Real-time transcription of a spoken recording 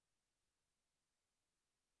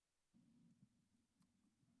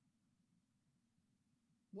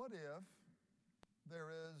What if there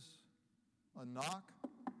is a knock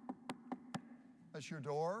at your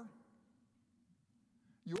door?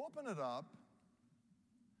 You open it up,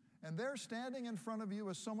 and there standing in front of you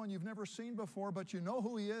is someone you've never seen before, but you know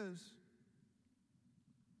who he is.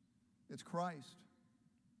 It's Christ.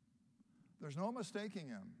 There's no mistaking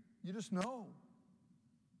him. You just know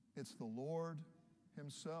it's the Lord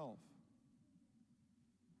himself.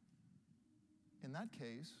 In that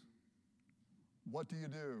case, what do?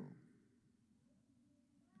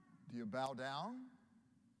 Do you bow down?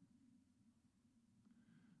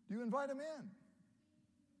 Do you invite him in?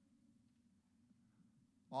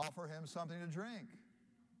 Offer him something to drink?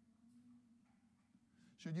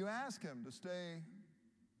 Should you ask him to stay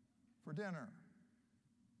for dinner?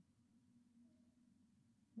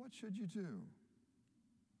 What should you do?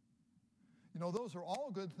 You know, those are all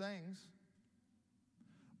good things,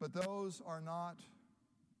 but those are not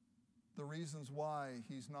the reasons why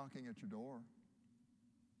he's knocking at your door.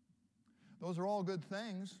 Those are all good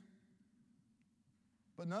things,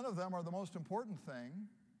 but none of them are the most important thing.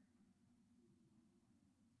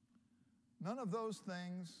 None of those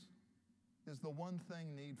things is the one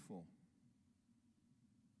thing needful.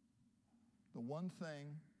 The one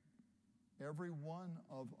thing every one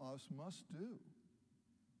of us must do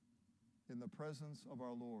in the presence of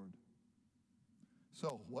our Lord.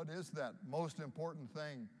 So, what is that most important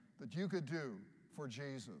thing that you could do for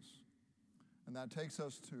Jesus? And that takes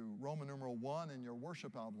us to Roman numeral 1 in your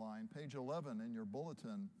worship outline, page 11 in your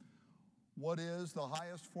bulletin. What is the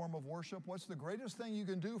highest form of worship? What's the greatest thing you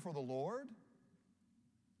can do for the Lord?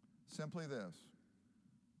 Simply this: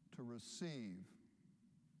 to receive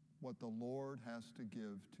what the Lord has to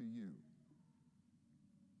give to you.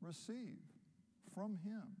 Receive from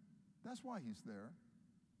him. That's why he's there.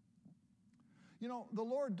 You know, the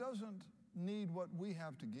Lord doesn't need what we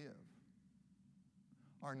have to give.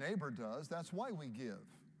 Our neighbor does. That's why we give.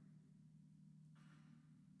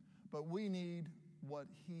 But we need what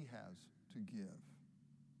he has to give.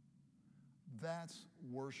 That's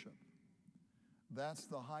worship. That's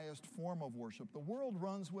the highest form of worship. The world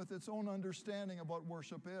runs with its own understanding of what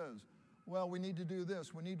worship is. Well, we need to do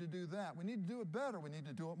this. We need to do that. We need to do it better. We need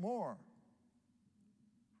to do it more.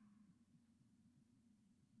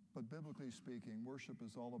 But biblically speaking, worship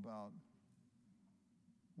is all about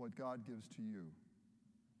what God gives to you,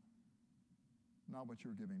 not what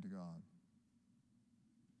you're giving to God.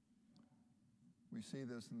 We see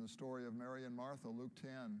this in the story of Mary and Martha, Luke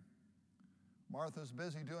 10. Martha's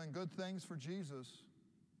busy doing good things for Jesus,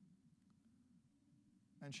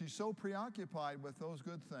 and she's so preoccupied with those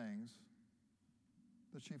good things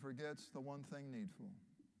that she forgets the one thing needful.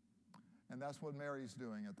 And that's what Mary's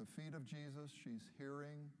doing. At the feet of Jesus, she's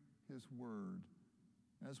hearing his word.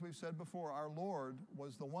 And as we've said before, our Lord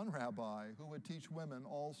was the one rabbi who would teach women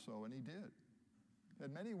also, and he did. He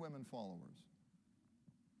had many women followers.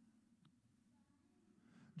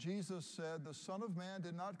 Jesus said, the Son of Man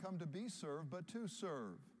did not come to be served, but to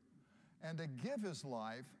serve, and to give his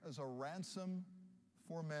life as a ransom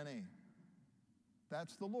for many.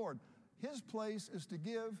 That's the Lord. His place is to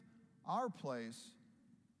give. Our place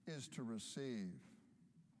is to receive.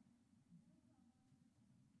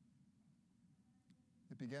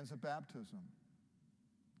 It begins at baptism.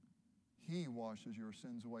 He washes your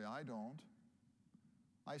sins away. I don't.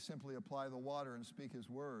 I simply apply the water and speak his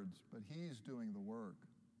words, but he's doing the work.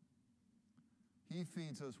 He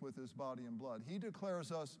feeds us with his body and blood. He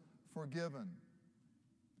declares us forgiven.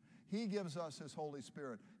 He gives us his Holy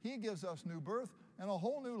Spirit. He gives us new birth and a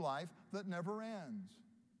whole new life that never ends.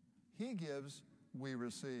 He gives, we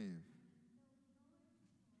receive.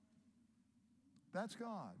 That's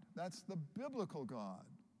God. That's the biblical God.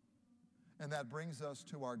 And that brings us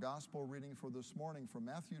to our gospel reading for this morning from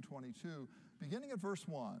Matthew 22, beginning at verse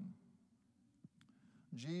 1.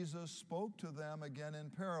 Jesus spoke to them again in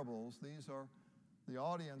parables. The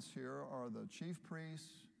audience here are the chief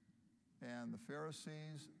priests and the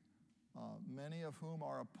Pharisees, many of whom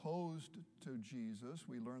are opposed to Jesus.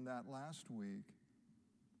 We learned that last week.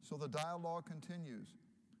 So the dialogue continues.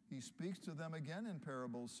 He speaks to them again in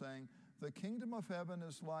parables, saying, the kingdom of heaven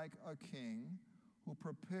is like a king who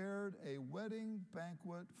prepared a wedding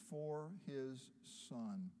banquet for his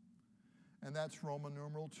son. And that's Roman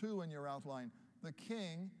numeral 2 in your outline. The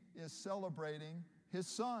king is celebrating his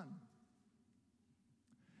son.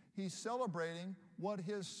 He's celebrating what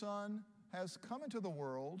his son has come into the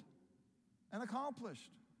world and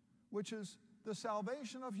accomplished, which is the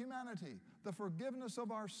salvation of humanity, the forgiveness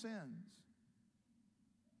of our sins.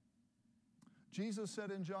 Jesus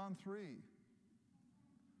said in John 3,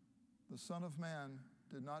 the Son of Man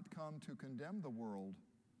did not come to condemn the world,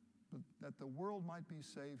 but that the world might be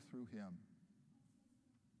saved through him.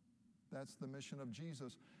 That's the mission of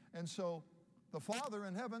Jesus. And so the Father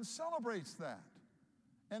in heaven celebrates that.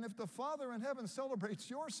 And if the Father in heaven celebrates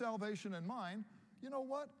your salvation and mine, you know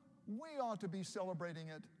what? We ought to be celebrating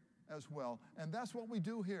it as well. And that's what we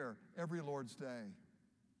do here every Lord's Day.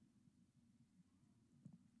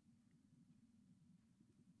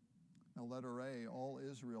 Now, letter A, all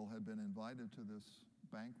Israel had been invited to this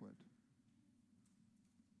banquet.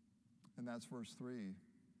 And that's verse 3.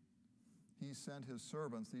 He sent his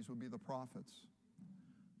servants, these would be the prophets,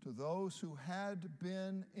 to those who had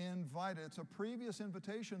been invited. It's a previous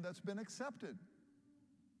invitation that's been accepted.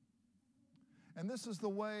 And this is the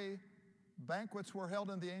way banquets were held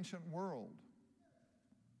in the ancient world.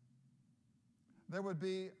 There would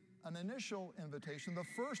be an initial invitation, the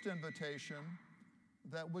first invitation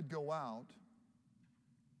that would go out,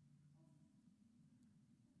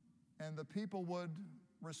 and the people would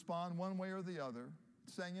respond one way or the other,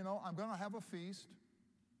 saying, you know, I'm going to have a feast.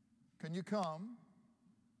 Can you come?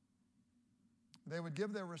 They would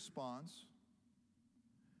give their response,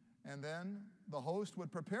 and then the host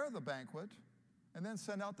would prepare the banquet and then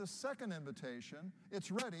send out the second invitation.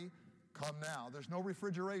 It's ready. Come now. There's no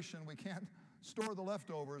refrigeration. We can't store the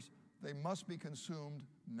leftovers. They must be consumed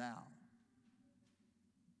now.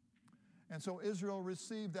 And so Israel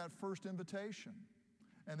received that first invitation,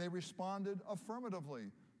 and they responded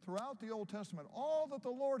affirmatively. Throughout the Old Testament, all that the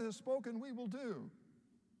Lord has spoken, we will do.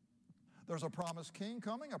 There's a promised king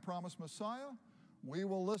coming, a promised Messiah. We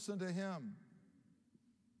will listen to him.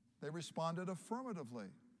 They responded affirmatively.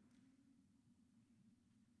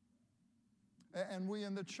 And we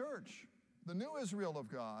in the church, the new Israel of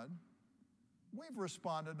God, we've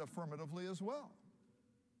responded affirmatively as well.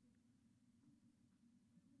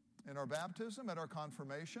 In our baptism, at our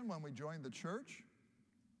confirmation, when we join the church,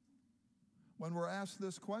 when we're asked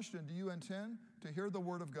this question, do you intend to hear the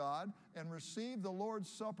word of God and receive the Lord's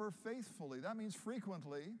Supper faithfully? That means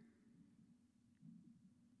frequently.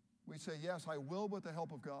 We say, yes, I will with the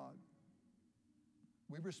help of God.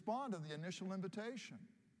 We respond to the initial invitation.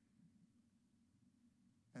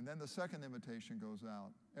 And then the second invitation goes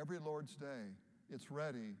out. Every Lord's Day, it's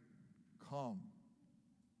ready, come.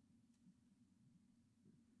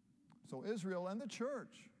 So Israel and the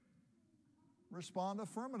church respond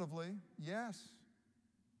affirmatively, yes.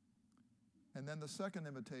 And then the second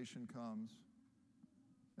invitation comes.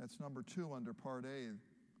 That's number 2 under part A,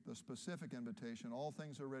 the specific invitation. All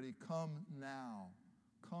things are ready. Come now.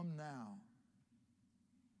 Come now.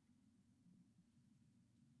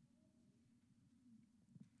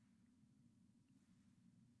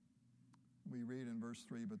 We read in verse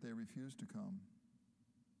 3, but they refused to come.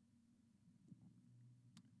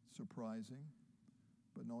 Surprising,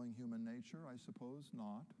 but knowing human nature, I suppose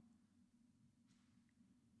not.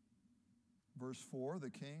 Verse 4, the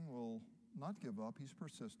king will not give up. He's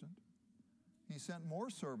persistent. He sent more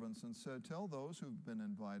servants and said, tell those who've been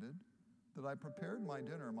invited that I prepared my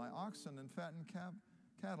dinner. My oxen and fattened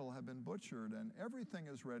cattle have been butchered, and everything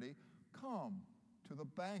is ready. Come to the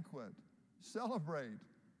banquet. Celebrate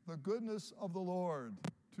the goodness of the Lord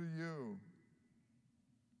to you.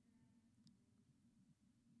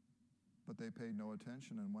 But they paid no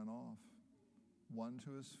attention and went off, one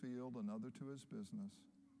to his field, another to his business.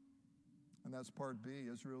 And that's part B,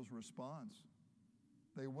 Israel's response.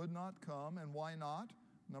 They would not come, and why not?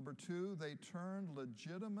 Number 2, they turned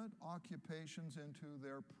legitimate occupations into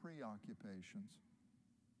their preoccupations.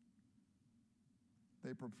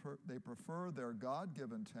 They prefer their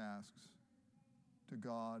God-given tasks to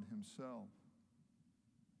God himself.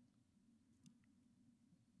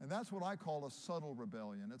 And that's what I call a subtle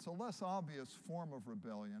rebellion. It's a less obvious form of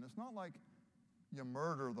rebellion. It's not like you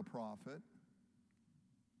murder the prophet.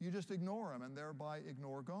 You just ignore him and thereby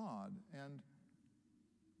ignore God. And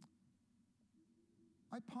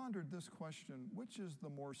I pondered this question, which is the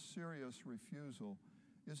more serious refusal?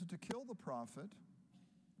 Is it to kill the prophet,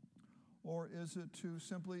 or is it to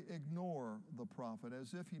simply ignore the prophet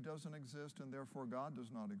as if he doesn't exist and therefore God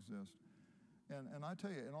does not exist? And I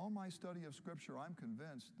tell you, in all my study of Scripture, I'm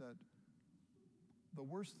convinced that the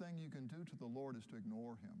worst thing you can do to the Lord is to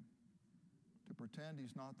ignore him, to pretend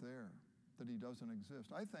he's not there, that he doesn't exist.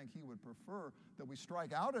 I think he would prefer that we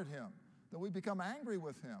strike out at him, that we become angry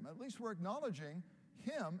with him. At least we're acknowledging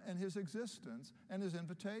him and his existence and his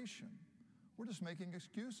invitation. We're just making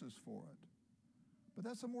excuses for it. But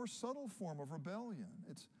that's a more subtle form of rebellion.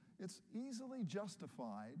 It's easily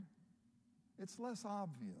justified. It's less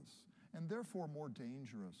obvious, and therefore more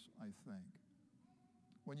dangerous, I think.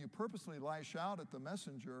 When you purposely lash out at the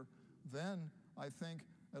messenger, then I think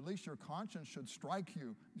At least your conscience should strike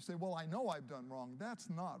you. You say, well, I know I've done wrong. That's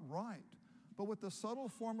not right. But with the subtle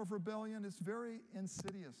form of rebellion, it's very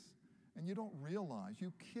insidious, and you don't realize.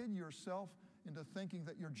 You kid yourself into thinking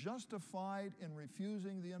that you're justified in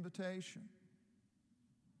refusing the invitation.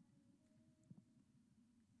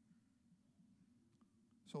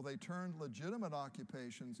 So they turned legitimate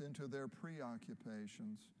occupations into their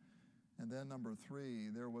preoccupations. And then number 3,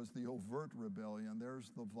 there was the overt rebellion.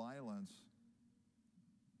 There's the violence.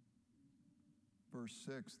 Verse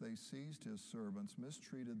 6, they seized his servants,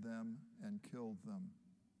 mistreated them, and killed them.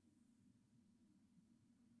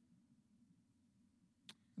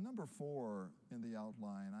 Number 4 in the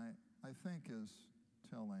outline, I think is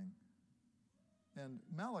telling. And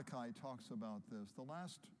Malachi talks about this, the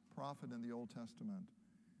last prophet in the Old Testament.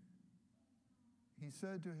 He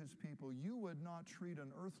said to his people, you would not treat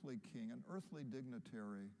an earthly king, an earthly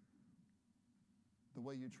dignitary, the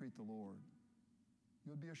way you treat the Lord.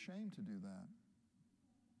 You would be ashamed to do that.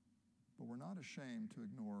 But we're not ashamed to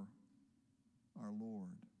ignore our Lord.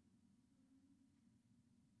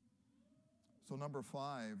 So number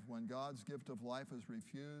 5, when God's gift of life is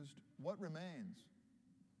refused, what remains?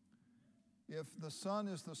 If the Son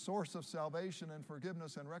is the source of salvation and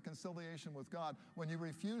forgiveness and reconciliation with God, when you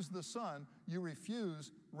refuse the Son, you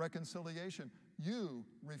refuse reconciliation. You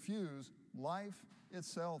refuse life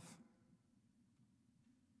itself.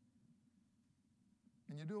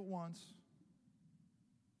 And you do it once,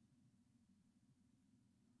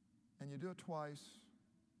 and you do it twice,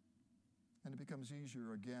 and it becomes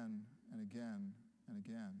easier again and again and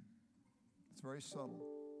again. It's very subtle.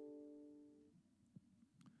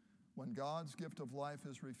 When God's gift of life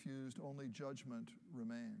is refused, only judgment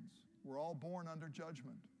remains. We're all born under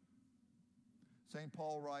judgment. St.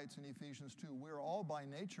 Paul writes in Ephesians 2, we're all by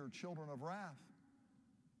nature children of wrath.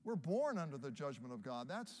 We're born under the judgment of God.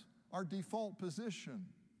 That's our default position.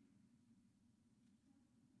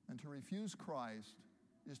 And to refuse Christ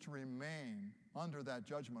is to remain under that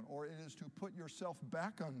judgment, or it is to put yourself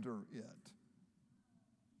back under it.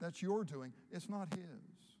 That's your doing. It's not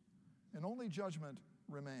his. And only judgment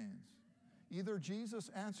remains. Either Jesus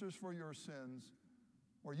answers for your sins,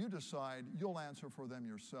 or you decide you'll answer for them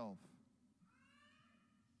yourself.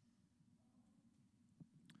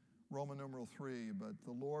 Roman numeral 3, but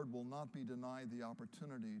the Lord will not be denied the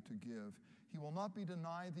opportunity to give. He will not be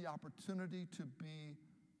denied the opportunity to be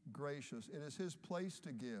gracious. It is his place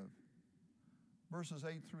to give. Verses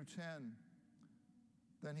 8 through 10.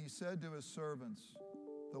 Then he said to his servants,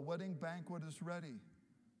 the wedding banquet is ready,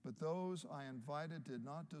 but those I invited did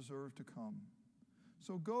not deserve to come.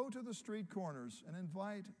 So go to the street corners and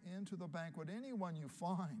invite into the banquet anyone you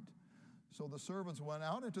find. So the servants went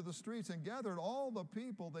out into the streets and gathered all the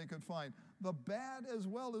people they could find, the bad as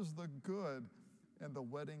well as the good, and the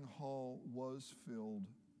wedding hall was filled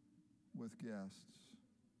with guests.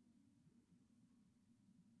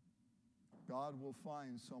 God will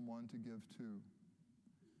find someone to give to.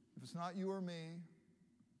 If it's not you or me,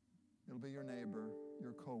 it'll be your neighbor,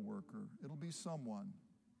 your coworker. It'll be someone.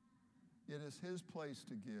 It is his place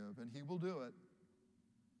to give, and he will do it.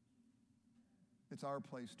 It's our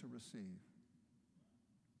place to receive.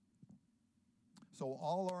 So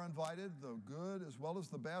all are invited, the good as well as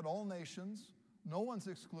the bad, all nations. No one's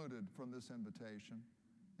excluded from this invitation.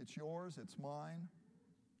 It's yours, it's mine.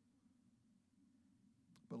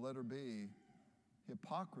 But letter B,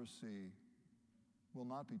 hypocrisy will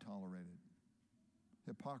not be tolerated.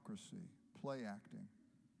 Hypocrisy, play acting.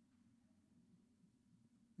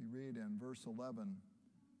 We read in verse 11,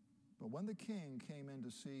 but when the king came in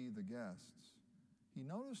to see the guests, he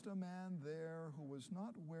noticed a man there who was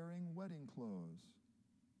not wearing wedding clothes.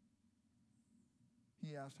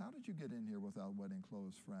 He asked, how did you get in here without wedding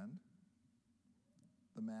clothes, friend?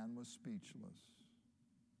 The man was speechless.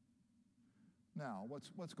 Now,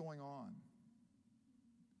 what's going on?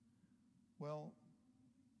 Well,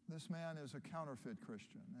 this man is a counterfeit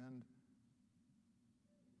Christian. And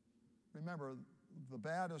remember, the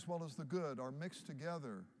bad as well as the good are mixed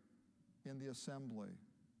together in the assembly.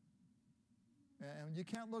 And you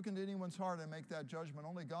can't look into anyone's heart and make that judgment.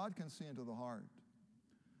 Only God can see into the heart.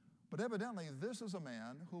 But evidently, this is a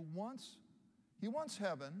man who wants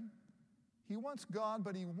heaven. He wants God,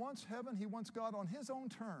 but he wants heaven. He wants God on his own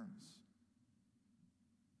terms.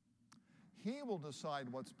 He will decide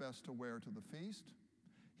what's best to wear to the feast.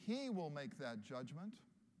 He will make that judgment.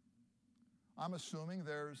 I'm assuming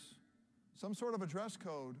there's some sort of a dress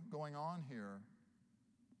code going on here,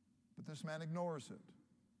 but this man ignores it.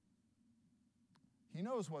 He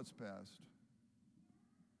knows what's best,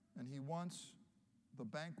 and he wants the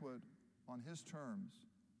banquet on his terms,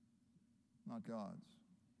 not God's.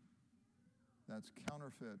 That's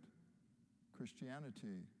counterfeit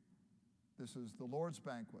Christianity. This is the Lord's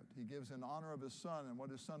banquet. He gives in honor of his Son and what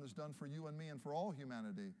his Son has done for you and me and for all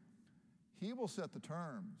humanity. He will set the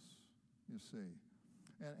terms, you see.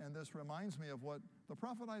 And this reminds me of what the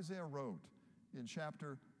prophet Isaiah wrote in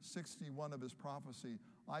chapter 61 of his prophecy.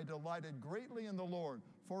 I delighted greatly in the Lord,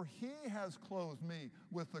 for he has clothed me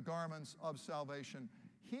with the garments of salvation.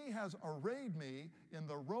 He has arrayed me in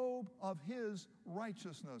the robe of his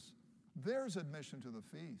righteousness. There's admission to the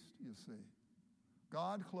feast, you see.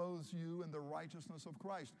 God clothes you in the righteousness of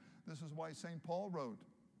Christ. This is why St. Paul wrote,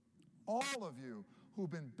 all of you who've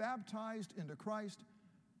been baptized into Christ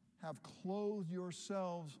have clothed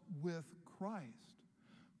yourselves with Christ.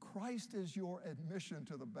 Christ is your admission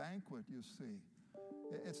to the banquet, you see.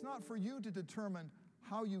 It's not for you to determine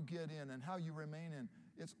how you get in and how you remain in.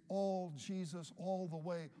 It's all Jesus all the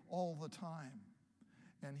way, all the time.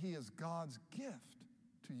 And he is God's gift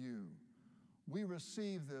to you. We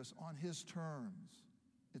receive this on his terms.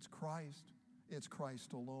 It's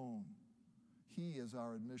Christ alone. He is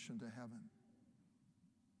our admission to heaven.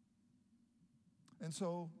 And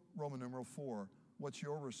so, Roman numeral 4, what's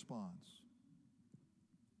your response?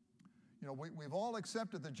 You know, we've all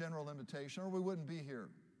accepted the general invitation or we wouldn't be here.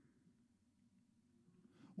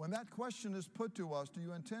 When that question is put to us, do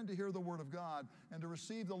you intend to hear the word of God and to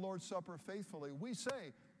receive the Lord's Supper faithfully? We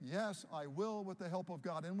say, yes, I will with the help of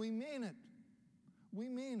God. And we mean it. We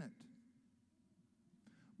mean it.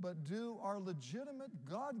 But do our legitimate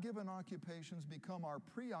God-given occupations become our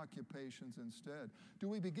preoccupations instead? Do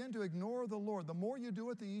we begin to ignore the Lord? The more you do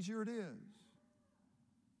it, the easier it is.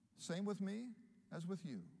 Same with me as with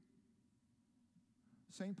you.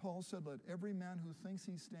 St. Paul said, let every man who thinks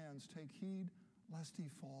he stands take heed lest he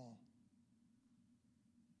fall.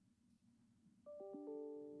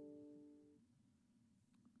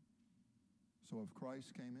 So if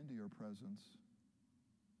Christ came into your presence,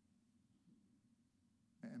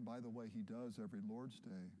 and by the way, he does every Lord's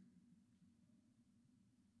Day,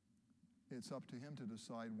 it's up to him to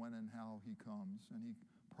decide when and how he comes. And he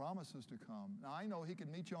promises to come. Now, I know he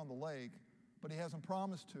can meet you on the lake, but he hasn't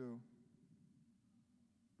promised to.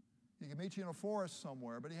 He can meet you in a forest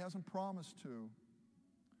somewhere, but he hasn't promised to.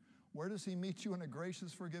 Where does he meet you in a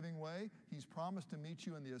gracious, forgiving way? He's promised to meet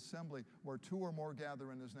you in the assembly where 2 or more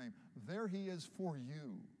gather in his name. There he is for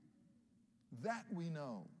you. That we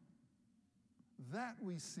know. That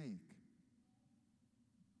we seek.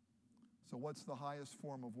 So what's the highest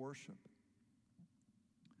form of worship?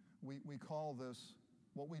 We call this,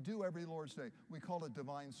 what we do every Lord's Day, we call it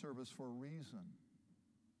divine service for a reason.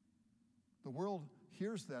 The world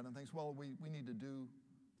hears that and thinks, well, we need to do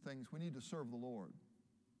things, we need to serve the Lord.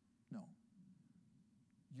 No.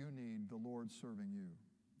 You need the Lord serving you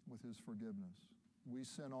with his forgiveness. We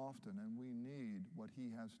sin often and we need what he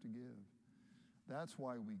has to give. That's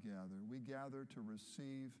why we gather. We gather to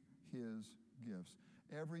receive his gifts.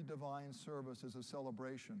 Every divine service is a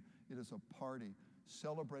celebration. It is a party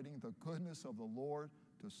celebrating the goodness of the Lord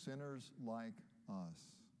to sinners like us.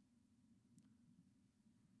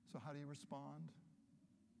 So how do you respond?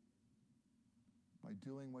 By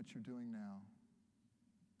doing what you're doing now.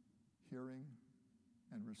 Hearing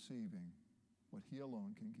and receiving what he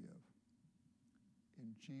alone can give.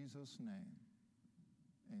 In Jesus' name,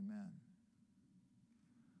 amen.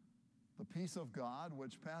 The peace of God,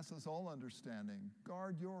 which passes all understanding,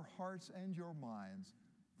 guard your hearts and your minds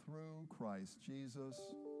through Christ Jesus.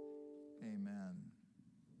 Amen.